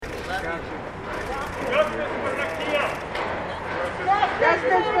Justice for Nakia!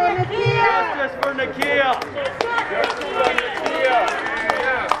 Justice for Nakia! Justice for Nakia!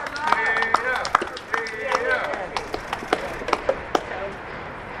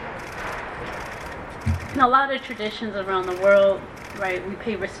 In a lot of traditions around the world, right, we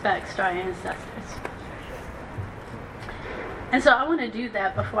pay respects to our ancestors. And so I want to do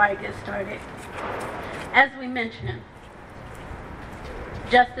that before I get started. As we mentioned,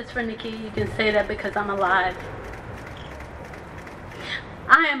 justice for Nakia, you can say that because I'm alive.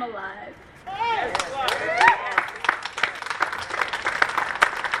 I am alive.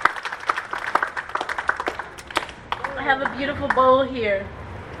 I have a beautiful bowl here,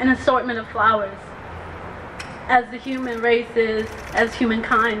 an assortment of flowers. As the human race is, as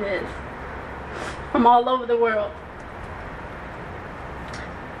humankind is, from all over the world.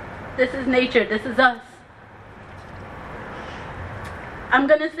 This is nature, this is us. I'm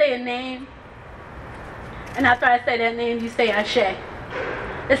going to say a name, and after I say that name, you say Ashe.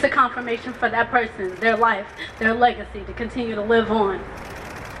 It's a confirmation for that person, their life, their legacy to continue to live on.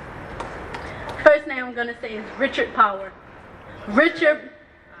 First name I'm going to say is Richard Power. Richard,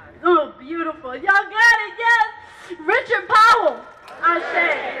 oh, beautiful. Y'all got it, yes. Richard Powell,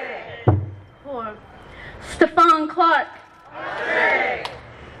 Ashe. Or Stephon Clark, Ashe.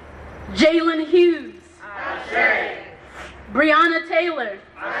 Jalen Hughes, Ashe. Breonna Taylor,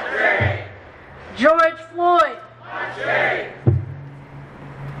 Ashe. George Floyd, Ashe.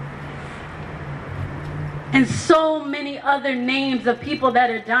 And so many other names of people that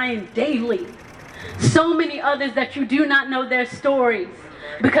are dying daily. So many others that you do not know their stories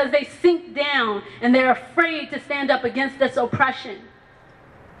because they sink down and they're afraid to stand up against this oppression.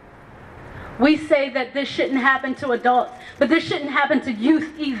 We say that this shouldn't happen to adults, but this shouldn't happen to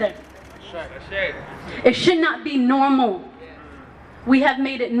youth either. It should not be normal. We have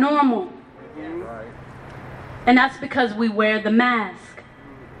made it normal. And that's because we wear the mask.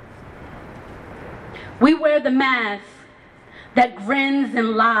 We wear the mask that grins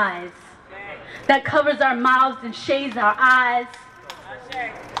and lies, that covers our mouths and shades our eyes.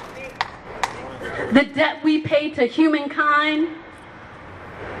 The debt we pay to humankind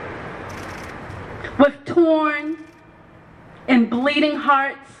with torn and bleeding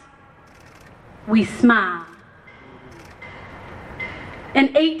hearts, we smile.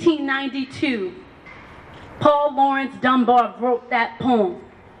 In 1892, Paul Laurence Dunbar wrote that poem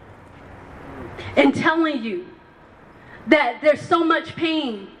and telling you that there's so much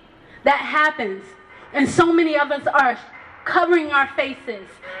pain that happens and so many of us are covering our faces,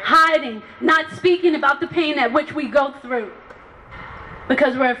 hiding, not speaking about the pain at which we go through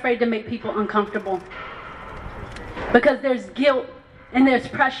because we're afraid to make people uncomfortable. Because there's guilt and there's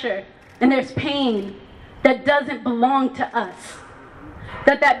pressure and there's pain that doesn't belong to us.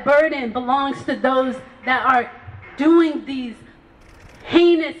 That burden belongs to those that are doing these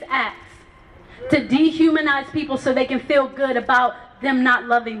heinous acts to dehumanize people so they can feel good about them not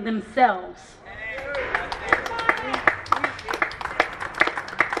loving themselves.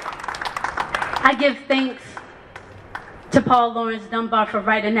 I give thanks to Paul Laurence Dunbar for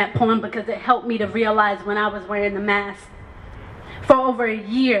writing that poem because it helped me to realize when I was wearing the mask for over a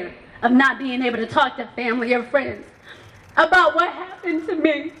year of not being able to talk to family or friends about what happened to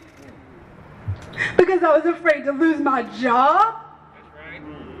me because I was afraid to lose my job,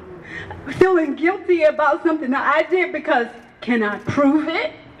 feeling guilty about something that I did because can I prove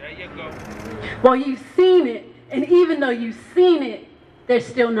it? There you go. Well, you've seen it, and even though you've seen it, there's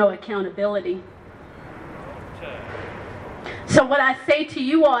still no accountability. So what I say to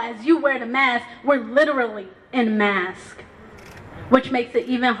you all as you wear the mask, we're literally in mask, which makes it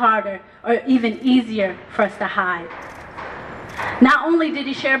even harder or even easier for us to hide. Not only did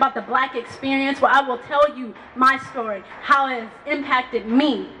he share about the black experience, well, I will tell you my story, how it has impacted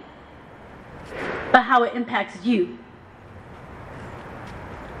me, but how it impacts you.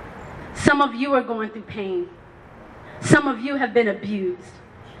 Some of you are going through pain. Some of you have been abused,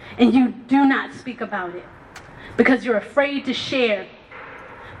 and you do not speak about it because you're afraid to share.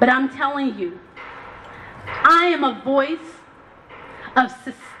 But I'm telling you, I am a voice of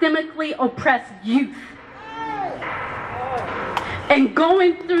systemically oppressed youth. And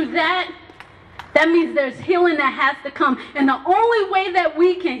going through that means there's healing that has to come. And the only way that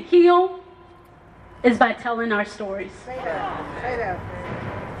we can heal is by telling our stories. Say that.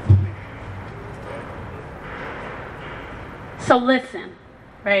 So listen,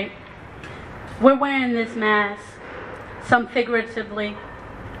 right? We're wearing this mask, some figuratively,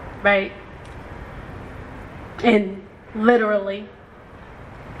 right? And literally.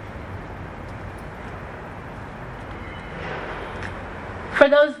 For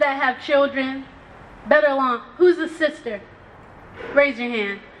those those that have children, better along, who's a sister? Raise your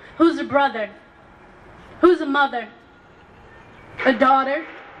hand. Who's a brother? Who's a mother? A daughter?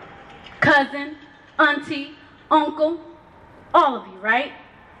 Cousin? Auntie? Uncle? All of you, right?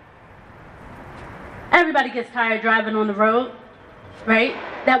 Everybody gets tired driving on the road, right?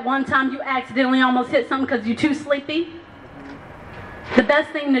 That one time you accidentally almost hit something because you're too sleepy. The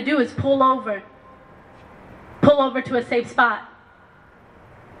best thing to do is pull over. Pull over to a safe spot.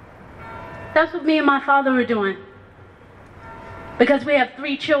 That's what me and my father were doing. Because we have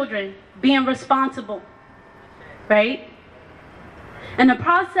 3 children, being responsible, right? And the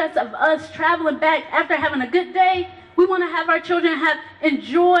process of us traveling back after having a good day, we want to have our children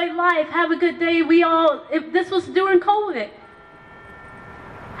enjoy life, have a good day. If this was during COVID,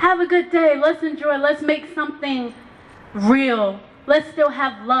 have a good day, let's enjoy, let's make something real. Let's still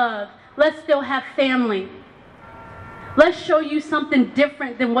have love. Let's still have family. Let's show you something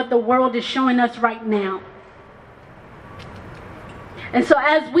different than what the world is showing us right now. And so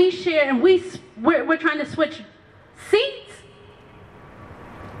as we share and we're trying to switch seats,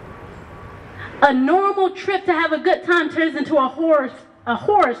 a normal trip to have a good time turns into a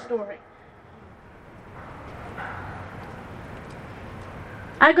horror story.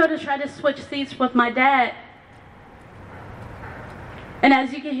 I go to try to switch seats with my dad. And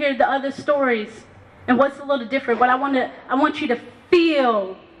as you can hear the other stories, and what's a little different, but I want you to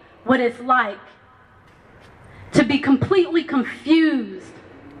feel what it's like to be completely confused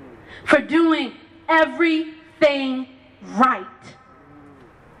for doing everything right.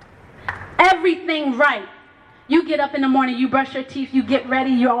 Everything right. You get up in the morning, you brush your teeth, you get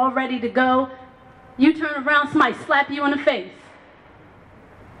ready, you're all ready to go. You turn around, somebody slap you in the face.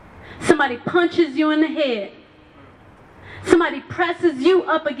 Somebody punches you in the head. Somebody presses you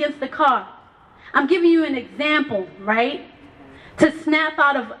up against the car. I'm giving you an example, right? To snap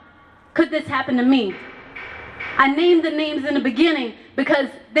out of, could this happen to me? I named the names in the beginning because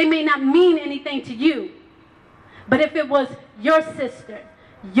they may not mean anything to you. But if it was your sister,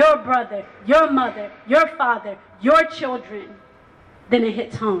 your brother, your mother, your father, your children, then it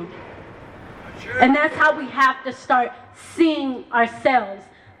hits home. And that's how we have to start seeing ourselves,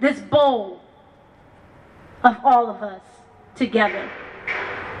 this bowl of all of us together.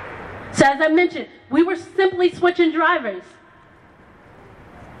 So as I mentioned, we were simply switching drivers.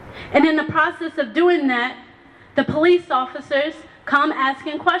 And in the process of doing that, the police officers come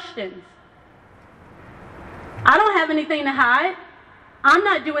asking questions. I don't have anything to hide. I'm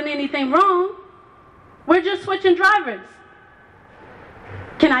not doing anything wrong. We're just switching drivers.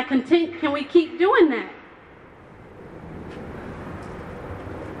 Can I continue? Can we keep doing that?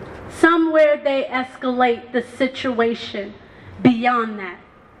 Somewhere they escalate the situation beyond that.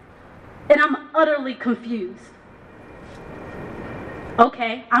 And I'm utterly confused.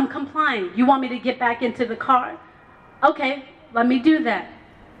 Okay, I'm complying. You want me to get back into the car? Okay, let me do that.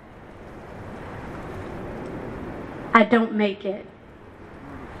 I don't make it.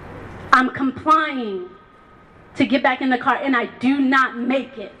 I'm complying to get back in the car and I do not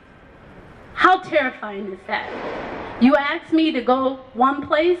make it. How terrifying is that? You ask me to go one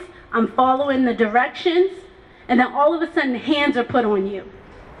place, I'm following the directions, and then all of a sudden hands are put on you.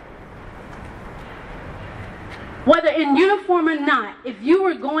 Whether in uniform or not, if you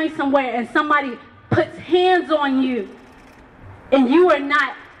were going somewhere and somebody puts hands on you and you are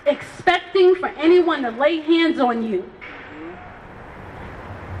not expecting for anyone to lay hands on you,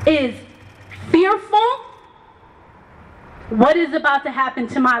 is fearful, what is about to happen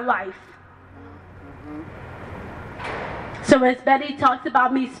to my life? So as Betty talks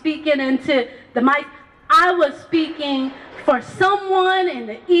about me speaking into the mic, I was speaking for someone in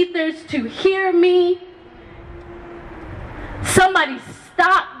the ethers to hear me. Somebody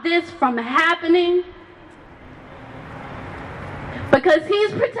stop this from happening because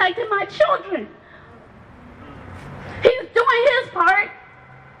he's protecting my children. He's doing his part.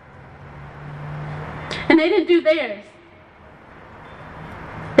 And they didn't do theirs.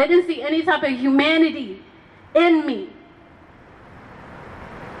 They didn't see any type of humanity in me.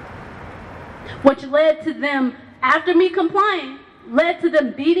 Which led to them, after me complying, led to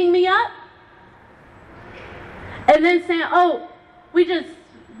them beating me up. And then saying, oh, we just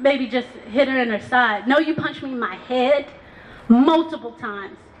hit her in her side. No, you punched me in my head multiple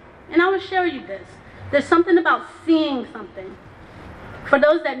times. And I will show you this. There's something about seeing something. For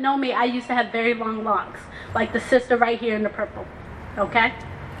those that know me, I used to have very long locks, like the sister right here in the purple, okay?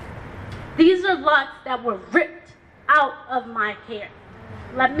 These are locks that were ripped out of my hair.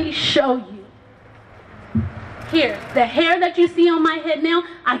 Let me show you. Here, the hair that you see on my head now,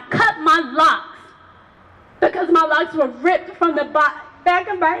 I cut my locks because my locks were ripped from the back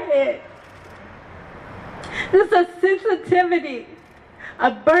of my head. There's a sensitivity,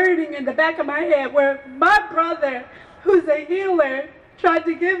 a burning in the back of my head where my brother, who's a healer, tried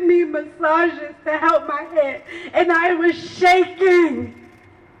to give me massages to help my head, and I was shaking.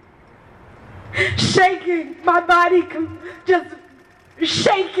 Shaking, my body just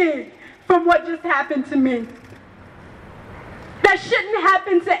shaking from what just happened to me. That shouldn't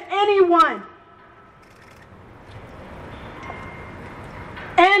happen to anyone.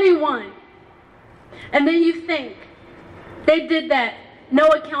 Anyone. And then you think, they did that, no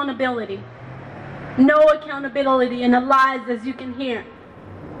accountability. No accountability in the lies, as you can hear.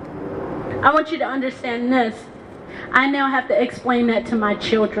 I want you to understand this. I now have to explain that to my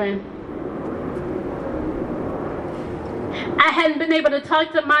children. I hadn't been able to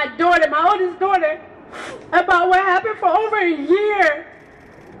talk to my daughter, my oldest daughter, about what happened for over a year.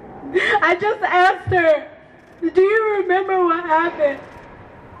 I just asked her, do you remember what happened?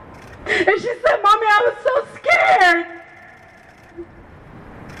 And she said, Mommy, I was so scared.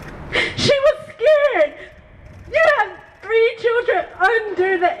 She was scared. You have 3 children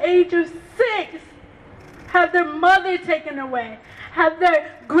under the age of 6, have their mother taken away, have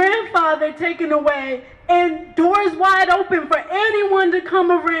their grandfather taken away, and doors wide open for anyone to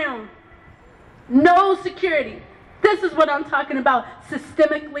come around. No security. This is what I'm talking about,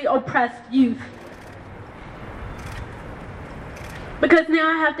 systemically oppressed youth. Because now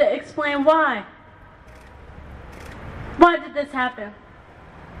I have to explain why. Why did this happen?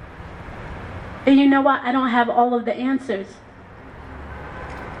 And you know what? I don't have all of the answers.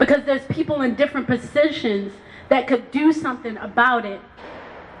 Because there's people in different positions that could do something about it,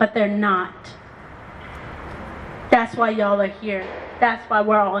 but they're not. That's why y'all are here. That's why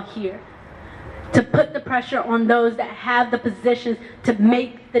we're all here. To put the pressure on those that have the positions to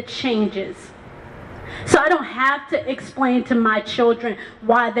make the changes. So I don't have to explain to my children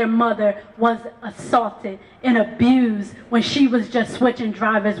why their mother was assaulted and abused when she was just switching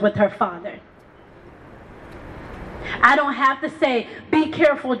drivers with her father. I don't have to say, be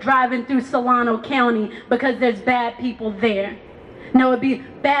careful driving through Solano County because there's bad people there. No, it'd be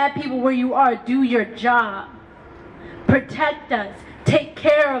bad people where you are. Do your job. Protect us. Take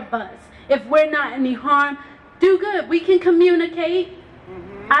care of us. If we're not any harm, do good. We can communicate.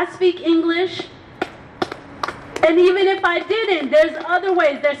 I speak English. And even if I didn't, there's other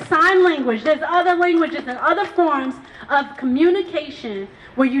ways. There's sign language. There's other languages and other forms of communication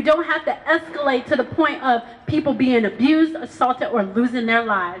where you don't have to escalate to the point of people being abused, assaulted, or losing their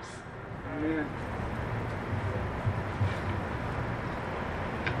lives. Amen.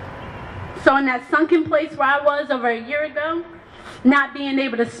 So in that sunken place where I was over a year ago, not being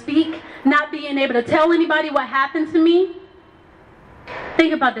able to speak, not being able to tell anybody what happened to me,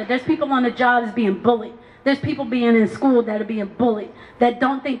 think about that. There's people on the jobs being bullied. There's people being in school that are being bullied, that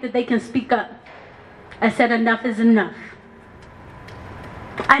don't think that they can speak up. I said enough is enough.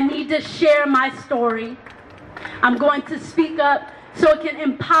 I need to share my story. I'm going to speak up so it can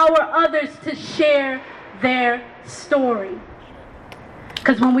empower others to share their story.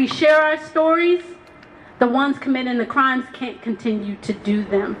 Because when we share our stories, the ones committing the crimes can't continue to do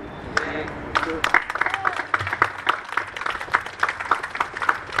them.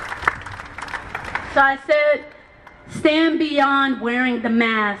 So I said, stand beyond wearing the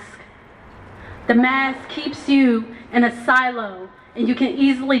mask. The mask keeps you in a silo, and you can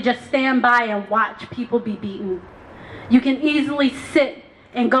easily just stand by and watch people be beaten. You can easily sit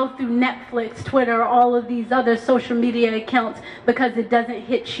and go through Netflix, Twitter, all of these other social media accounts because it doesn't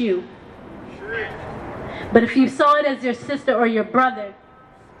hit you. But if you saw it as your sister or your brother,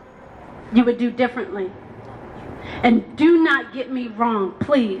 you would do differently. And do not get me wrong,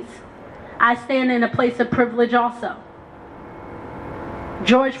 please. I stand in a place of privilege also.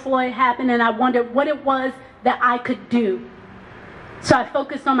 George Floyd happened and I wondered what it was that I could do. So I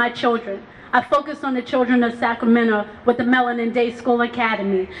focused on my children. I focused on the children of Sacramento with the Melanin Day School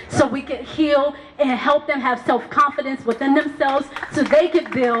Academy so we could heal and help them have self-confidence within themselves so they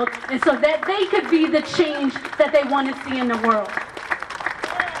could build and so that they could be the change that they want to see in the world.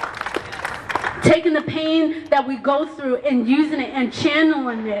 Taking the pain that we go through and using it and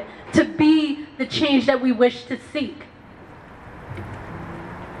channeling it to be the change that we wish to seek.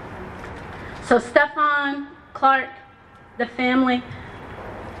 So Stephon Clark, the family,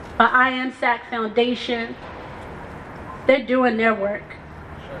 the I Am SAC Foundation, they're doing their work.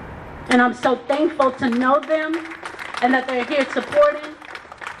 And I'm so thankful to know them and that they're here supporting.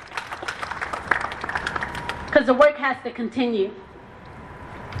 Because the work has to continue.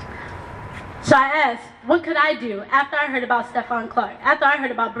 So I asked, what could I do after I heard about Stephon Clark, after I heard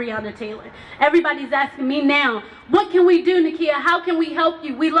about Breonna Taylor? Everybody's asking me now, what can we do, Nakia? How can we help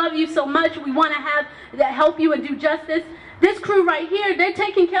you? We love you so much. We want to help you and do justice. This crew right here, they're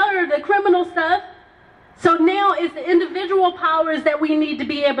taking care of the criminal stuff. So now it's the individual powers that we need to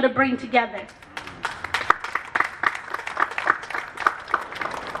be able to bring together.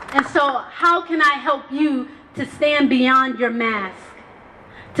 And so how can I help you to stand beyond your mask?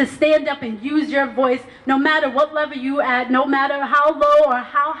 To stand up and use your voice, no matter what level you at, no matter how low or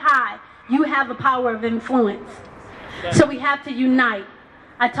how high, you have a power of influence. So we have to unite.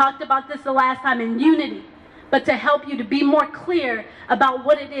 I talked about this the last time in unity, but to help you to be more clear about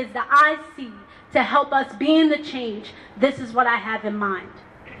what it is that I see to help us be in the change, this is what I have in mind.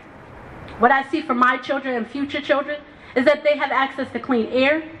 What I see for my children and future children is that they have access to clean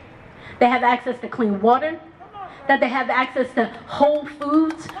air, they have access to clean water, that they have access to whole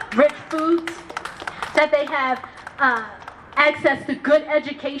foods, rich foods, that they have access to good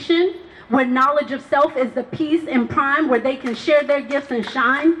education, where knowledge of self is the piece in prime, where they can share their gifts and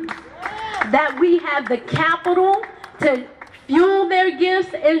shine, that we have the capital to fuel their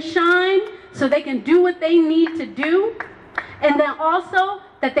gifts and shine so they can do what they need to do, and then also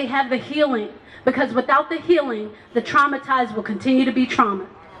that they have the healing, because without the healing, the traumatized will continue to be trauma.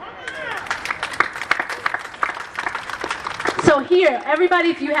 So here, everybody,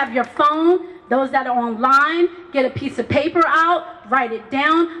 if you have your phone, those that are online, get a piece of paper out, write it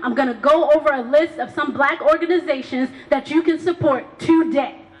down. I'm going to go over a list of some black organizations that you can support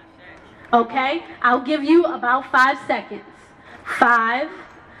today. Okay? I'll give you about 5 seconds. 5,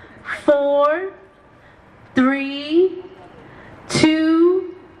 4, 3,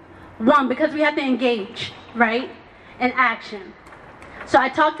 2, 1, because we have to engage, right? In action. So I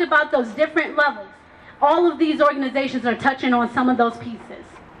talked about those different levels. All of these organizations are touching on some of those pieces.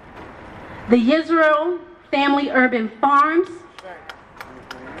 The Yisrael Family Urban Farms,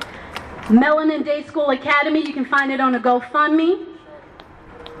 Melanin Day School Academy, you can find it on a GoFundMe.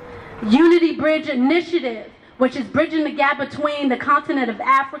 Unity Bridge Initiative, which is bridging the gap between the continent of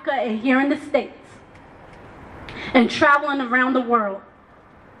Africa and here in the States, and traveling around the world.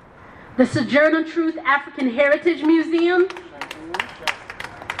 The Sojourner Truth African Heritage Museum.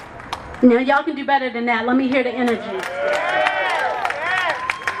 Now y'all can do better than that. Let me hear the energy.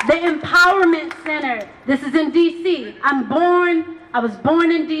 The Empowerment Center. This is in DC. I was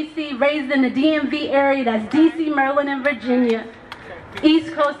born in DC, raised in the DMV area. That's DC, Maryland, and Virginia.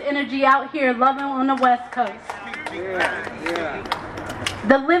 East Coast energy out here, loving on the West Coast.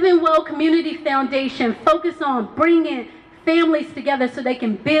 The Living Well Community Foundation focus on bringing families together so they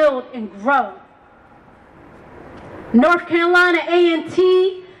can build and grow. North Carolina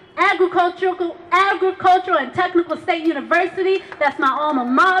A&T, Agricultural and Technical State University, that's my alma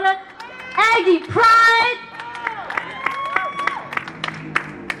mater. Aggie Pride.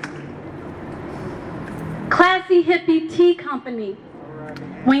 Classy Hippie Tea Company.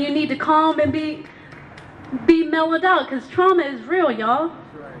 When you need to calm and be mellowed out, because trauma is real, y'all.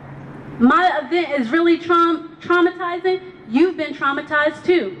 My event is really traumatizing. You've been traumatized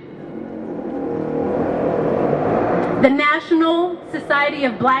too. The National Society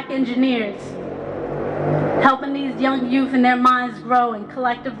of Black Engineers, helping these young youth and their minds grow and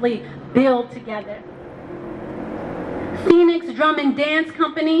collectively build together. Phoenix Drum and Dance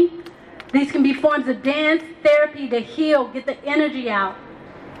Company, these can be forms of dance therapy to heal, get the energy out.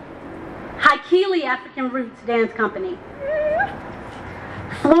 Haikili African Roots Dance Company.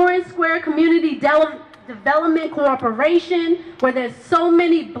 Florence Square Community Development Corporation, where there's so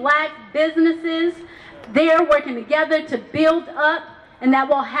many black businesses. They're working together to build up, and that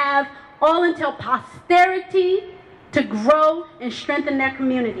will have all until posterity to grow and strengthen their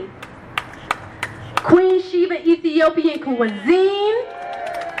community. Queen Sheba Ethiopian Cuisine,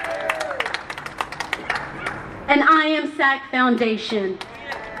 and I Am SAC Foundation.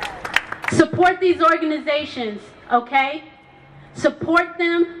 Support these organizations, okay? Support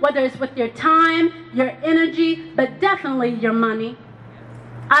them, whether it's with your time, your energy, but definitely your money.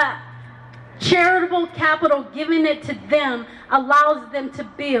 Charitable capital, giving it to them, allows them to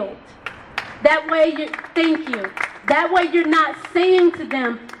build. That way, thank you. That way you're not saying to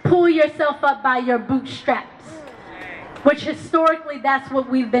them, pull yourself up by your bootstraps, which historically that's what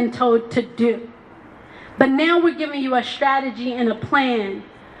we've been told to do. But now we're giving you a strategy and a plan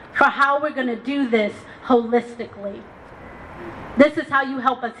for how we're going to do this holistically. This is how you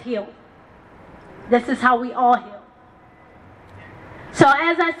help us heal. This is how we all heal. So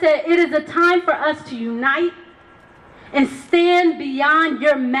as I said, it is a time for us to unite and stand beyond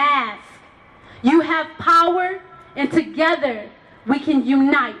your mask. You have power, and together we can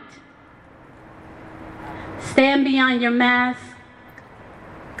unite. Stand beyond your mask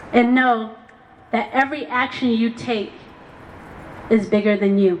and know that every action you take is bigger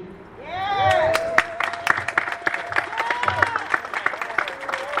than you.